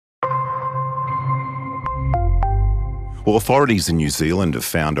Well, authorities in New Zealand have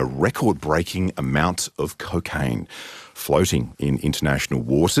found a record-breaking amount of cocaine floating in international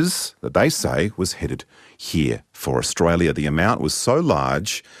waters that they say was headed here for Australia. The amount was so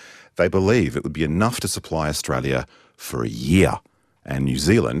large, they believe it would be enough to supply Australia for a year and New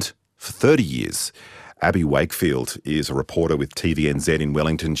Zealand for 30 years. Abby Wakefield is a reporter with TVNZ in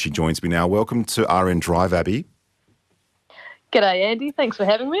Wellington. She joins me now. Welcome to RN Drive, Abby. G'day, Andy. Thanks for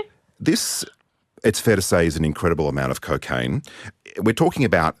having me. This, it's fair to say, is an incredible amount of cocaine. We're talking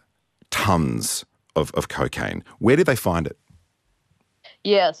about tonnes of cocaine. Where did they find it?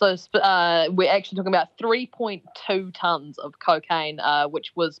 Yeah, so we're actually talking about 3.2 tonnes of cocaine,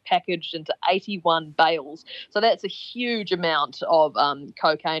 which was packaged into 81 bales. So that's a huge amount of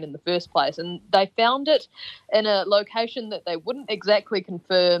cocaine in the first place. And they found it in a location that they wouldn't exactly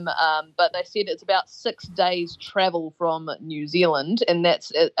confirm, but they said it's about 6 days' travel from New Zealand, and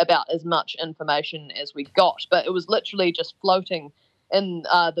that's about as much information as we got. But it was literally just floating in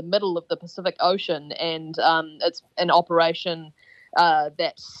the middle of the Pacific Ocean, and it's an operation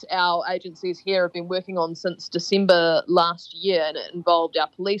that our agencies here have been working on since December last year, and it involved our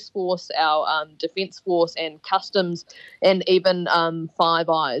police force, our defence force, and customs, and even Five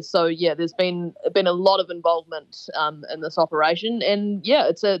Eyes. So yeah, there's been a lot of involvement in this operation, and yeah,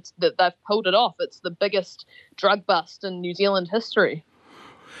 it's that they've pulled it off. It's the biggest drug bust in New Zealand history.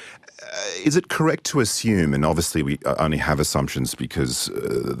 Is it correct to assume, and obviously we only have assumptions because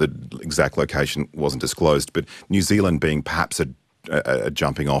the exact location wasn't disclosed, but New Zealand being perhaps a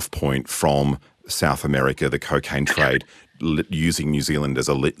jumping off point from South America, the cocaine trade, using New Zealand as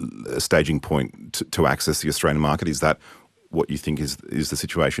a staging point to access the Australian market? Is that what you think is the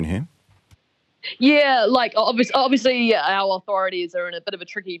situation here? Yeah, like obviously our authorities are in a bit of a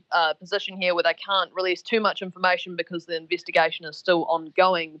tricky position here where they can't release too much information because the investigation is still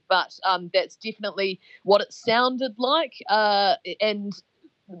ongoing, but that's definitely what it sounded like, and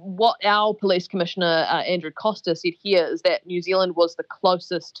what our police commissioner, Andrew Costa, said here is that New Zealand was the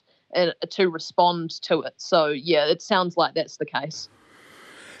closest to respond to it. So, yeah, it sounds like that's the case.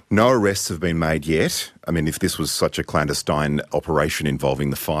 No arrests have been made yet. I mean, if this was such a clandestine operation involving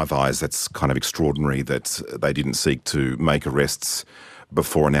the Five Eyes, that's kind of extraordinary that they didn't seek to make arrests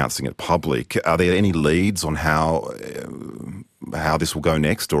before announcing it public. Are there any leads on how this will go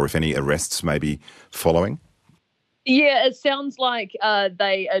next, or if any arrests may be following? Yeah, it sounds like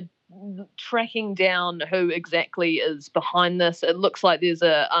they are tracking down who exactly is behind this. It looks like there's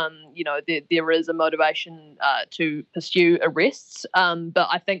there is a motivation to pursue arrests, but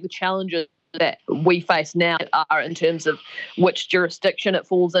I think the challenges that we face now are in terms of which jurisdiction it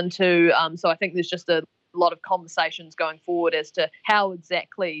falls into. So I think there's just a lot of conversations going forward as to how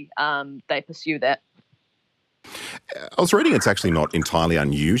exactly they pursue that. I was reading it's actually not entirely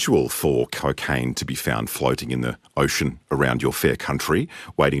unusual for cocaine to be found floating in the ocean around your fair country,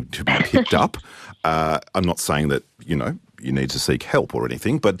 waiting to be picked up. I'm not saying that, you need to seek help or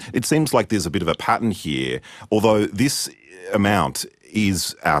anything, but it seems like there's a bit of a pattern here, although this amount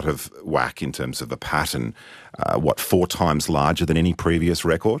is out of whack in terms of a pattern. 4 times larger than any previous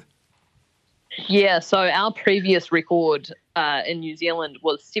record? Yeah, so our previous record in New Zealand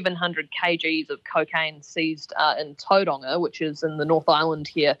was 700 kgs of cocaine seized in Tauranga, which is in the North Island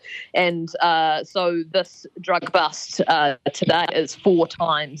here. And so this drug bust today is 4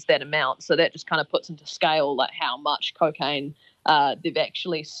 times that amount. So that just kind of puts into scale like how much cocaine they've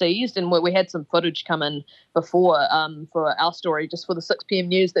actually seized. And we had some footage come in before for our story, just for the 6 p.m.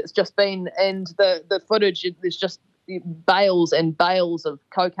 news that's just been, and the footage, there's just bales and bales of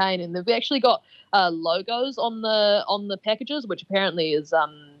cocaine, and they've actually got logos on the packages, which apparently is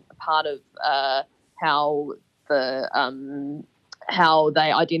part of how they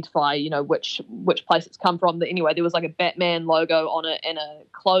identify, which place it's come from. Anyway, there was like a Batman logo on it and a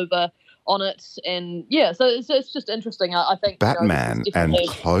clover on it, and yeah, so it's just interesting. I think Batman and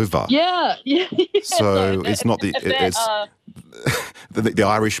clover. Yeah. So it's not the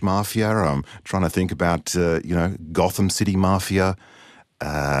Irish mafia. I'm trying to think about Gotham City mafia.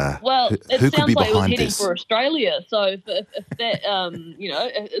 Well, who it could be sounds like it was behind heading this? for Australia. So if that,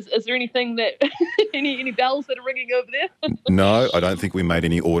 is there anything that any bells that are ringing over there? No, I don't think we made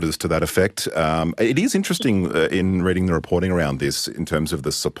any orders to that effect. It is interesting in reading the reporting around this in terms of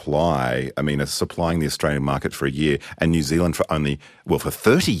the supply. I mean, it's supplying the Australian market for a year and New Zealand for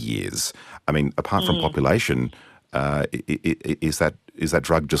 30 years. I mean, apart from population, is that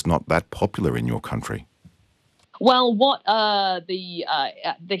drug just not that popular in your country? Well, what the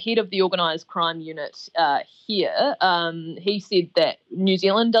head of the organised crime unit here, he said that New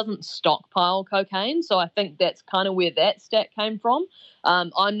Zealand doesn't stockpile cocaine, so I think that's kind of where that stat came from.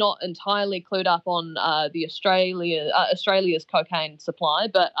 I'm not entirely clued up on the Australia's cocaine supply,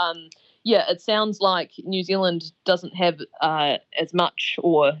 but yeah, it sounds like New Zealand doesn't have as much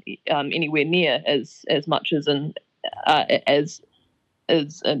or anywhere near as much as in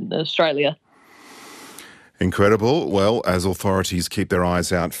Australia. Incredible. Well, as authorities keep their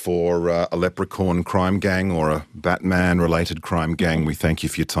eyes out for a leprechaun crime gang or a Batman-related crime gang, we thank you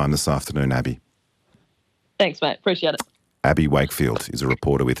for your time this afternoon, Abby. Thanks, mate. Appreciate it. Abby Wakefield is a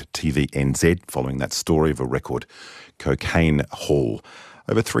reporter with TVNZ following that story of a record cocaine haul.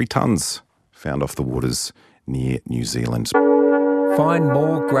 Over 3 tonnes found off the waters near New Zealand. Find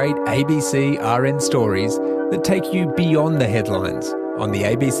more great ABC RN stories that take you beyond the headlines on the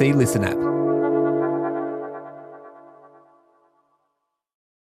ABC Listen app.